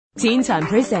Teen Time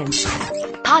presents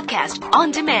Podcast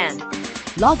on Demand.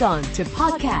 Log on to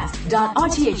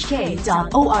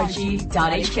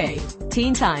podcast.rthk.org.hk.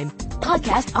 Teen Time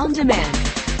Podcast on Demand.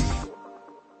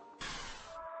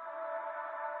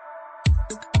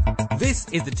 This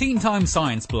is the Teen Time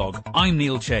Science Blog. I'm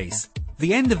Neil Chase.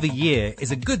 The end of the year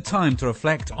is a good time to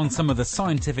reflect on some of the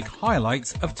scientific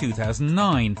highlights of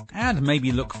 2009 and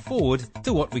maybe look forward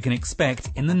to what we can expect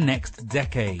in the next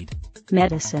decade.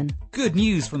 Medicine. Good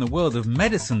news from the world of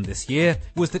medicine this year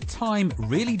was that time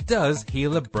really does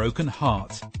heal a broken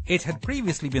heart. It had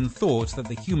previously been thought that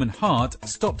the human heart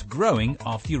stopped growing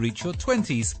after you reach your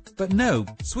 20s. But no,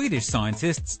 Swedish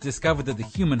scientists discovered that the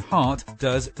human heart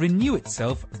does renew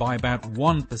itself by about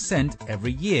 1%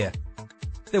 every year.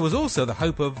 There was also the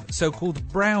hope of so-called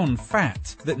brown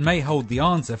fat that may hold the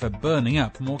answer for burning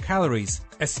up more calories.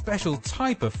 A special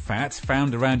type of fat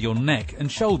found around your neck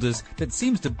and shoulders that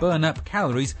seems to burn up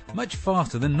calories much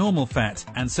faster than normal fat,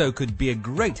 and so could be a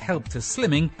great help to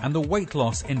slimming and the weight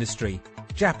loss industry.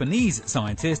 Japanese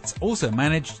scientists also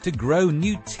managed to grow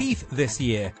new teeth this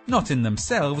year, not in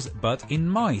themselves but in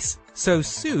mice. So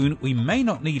soon we may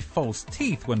not need false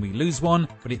teeth when we lose one,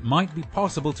 but it might be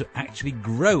possible to actually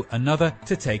grow another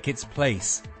to take its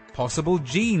place. Possible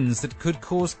genes that could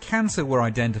cause cancer were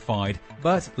identified,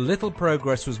 but little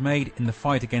progress was made in the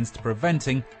fight against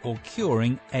preventing or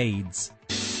curing AIDS.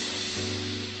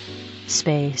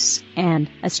 Space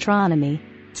and astronomy.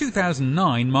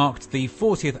 2009 marked the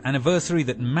 40th anniversary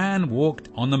that man walked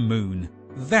on the moon.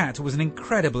 That was an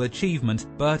incredible achievement,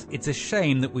 but it's a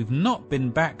shame that we've not been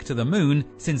back to the moon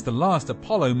since the last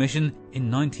Apollo mission in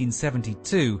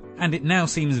 1972, and it now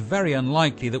seems very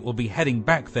unlikely that we'll be heading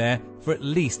back there for at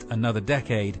least another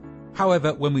decade.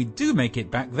 However, when we do make it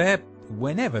back there,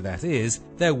 whenever that is,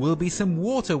 there will be some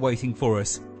water waiting for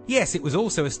us. Yes, it was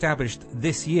also established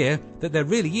this year that there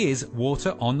really is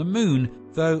water on the moon,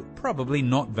 though probably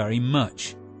not very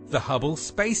much. The Hubble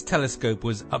Space Telescope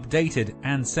was updated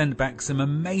and sent back some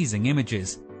amazing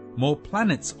images. More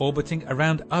planets orbiting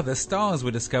around other stars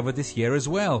were discovered this year as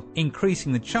well,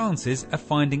 increasing the chances of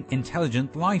finding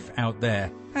intelligent life out there.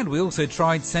 And we also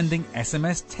tried sending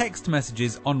SMS text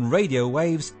messages on radio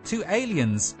waves to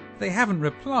aliens. They haven't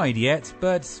replied yet,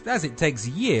 but as it takes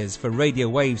years for radio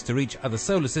waves to reach other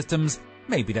solar systems,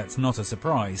 maybe that's not a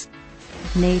surprise.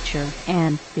 Nature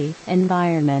and the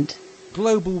environment.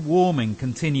 Global warming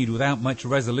continued without much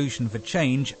resolution for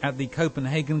change at the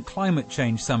Copenhagen Climate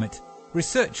Change Summit.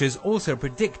 Researchers also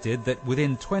predicted that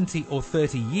within 20 or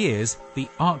 30 years, the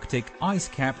Arctic ice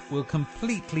cap will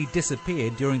completely disappear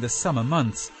during the summer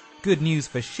months. Good news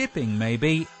for shipping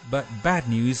maybe, but bad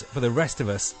news for the rest of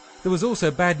us. There was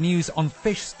also bad news on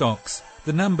fish stocks.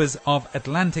 The numbers of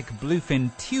Atlantic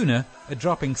bluefin tuna are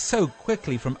dropping so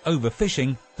quickly from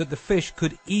overfishing that the fish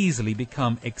could easily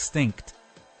become extinct.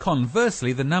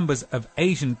 Conversely, the numbers of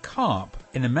Asian carp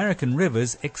in American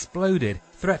rivers exploded,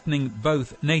 threatening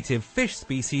both native fish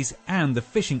species and the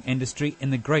fishing industry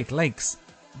in the Great Lakes.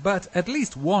 But at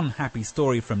least one happy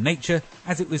story from nature,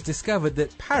 as it was discovered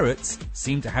that parrots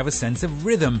seem to have a sense of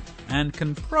rhythm and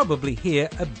can probably hear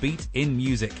a beat in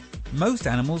music. Most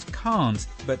animals can't,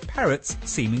 but parrots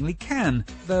seemingly can,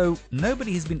 though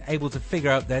nobody has been able to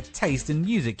figure out their taste in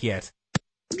music yet.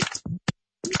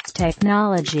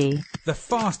 Technology. The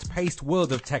fast-paced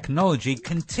world of technology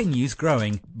continues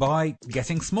growing by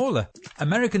getting smaller.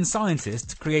 American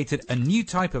scientists created a new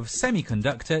type of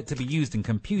semiconductor to be used in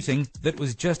computing that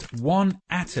was just 1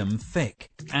 atom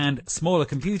thick. And smaller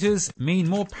computers mean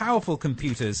more powerful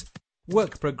computers.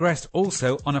 Work progressed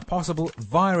also on a possible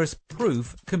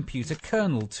virus-proof computer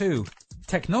kernel too.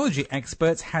 Technology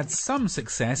experts had some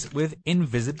success with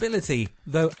invisibility,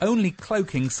 though only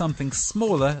cloaking something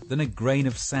smaller than a grain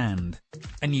of sand.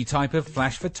 A new type of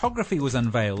flash photography was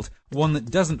unveiled, one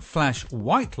that doesn't flash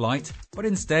white light, but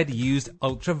instead used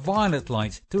ultraviolet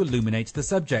light to illuminate the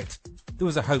subject. There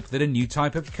was a hope that a new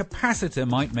type of capacitor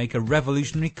might make a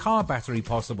revolutionary car battery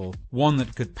possible, one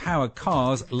that could power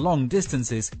cars long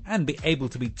distances and be able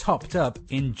to be topped up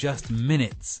in just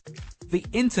minutes. The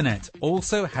internet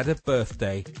also had a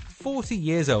birthday, 40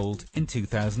 years old in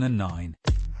 2009.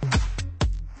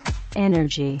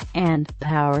 Energy and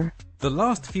power. The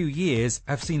last few years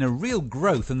have seen a real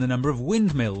growth in the number of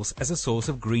windmills as a source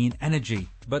of green energy,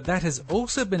 but that has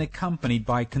also been accompanied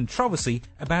by controversy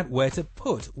about where to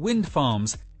put wind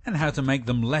farms and how to make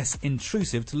them less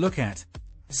intrusive to look at.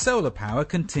 Solar power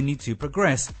continued to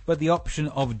progress, but the option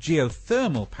of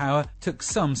geothermal power took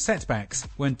some setbacks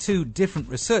when 2 different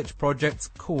research projects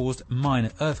caused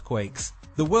minor earthquakes.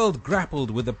 The world grappled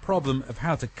with the problem of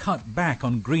how to cut back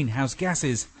on greenhouse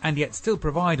gases and yet still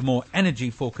provide more energy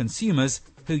for consumers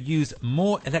who use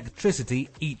more electricity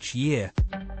each year.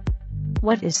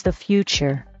 What is the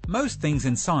future? Most things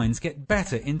in science get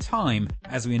better in time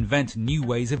as we invent new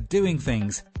ways of doing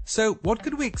things. So what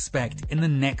could we expect in the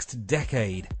next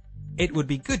decade? It would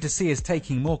be good to see us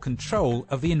taking more control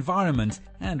of the environment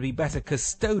and be better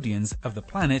custodians of the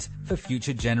planet for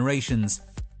future generations.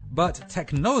 But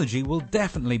technology will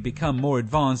definitely become more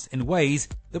advanced in ways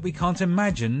that we can't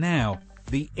imagine now.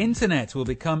 The internet will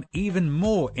become even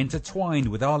more intertwined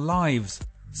with our lives.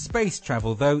 Space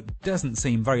travel, though, doesn't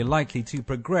seem very likely to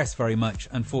progress very much,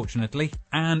 unfortunately,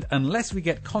 and unless we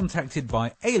get contacted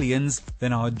by aliens,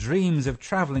 then our dreams of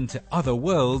travelling to other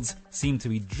worlds seem to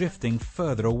be drifting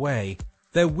further away.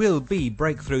 There will be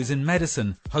breakthroughs in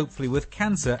medicine, hopefully with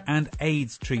cancer and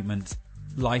AIDS treatment.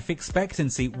 Life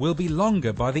expectancy will be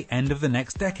longer by the end of the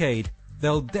next decade.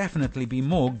 There'll definitely be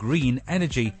more green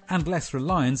energy and less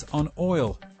reliance on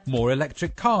oil, more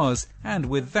electric cars, and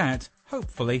with that,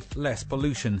 hopefully less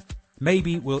pollution.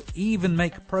 Maybe we'll even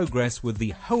make progress with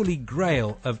the holy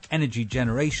grail of energy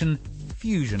generation,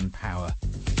 fusion power.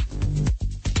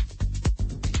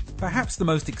 Perhaps the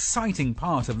most exciting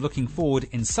part of looking forward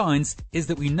in science is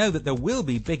that we know that there will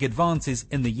be big advances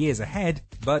in the years ahead,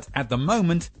 but at the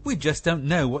moment we just don't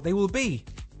know what they will be.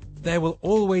 There will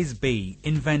always be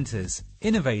inventors,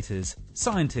 innovators,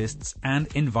 scientists and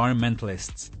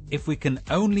environmentalists. If we can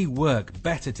only work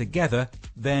better together,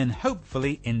 then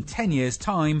hopefully in 10 years'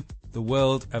 time, the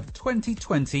world of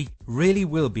 2020 really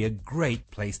will be a great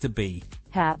place to be.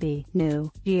 Happy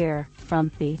New Year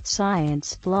from the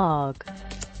Science Blog.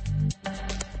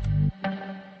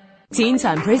 Teen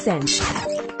Time Presents.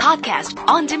 Podcast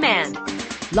on demand.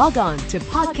 Log on to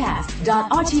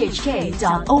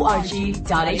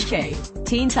podcast.rthk.org.hk.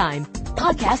 Teen Time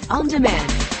Podcast on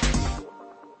Demand.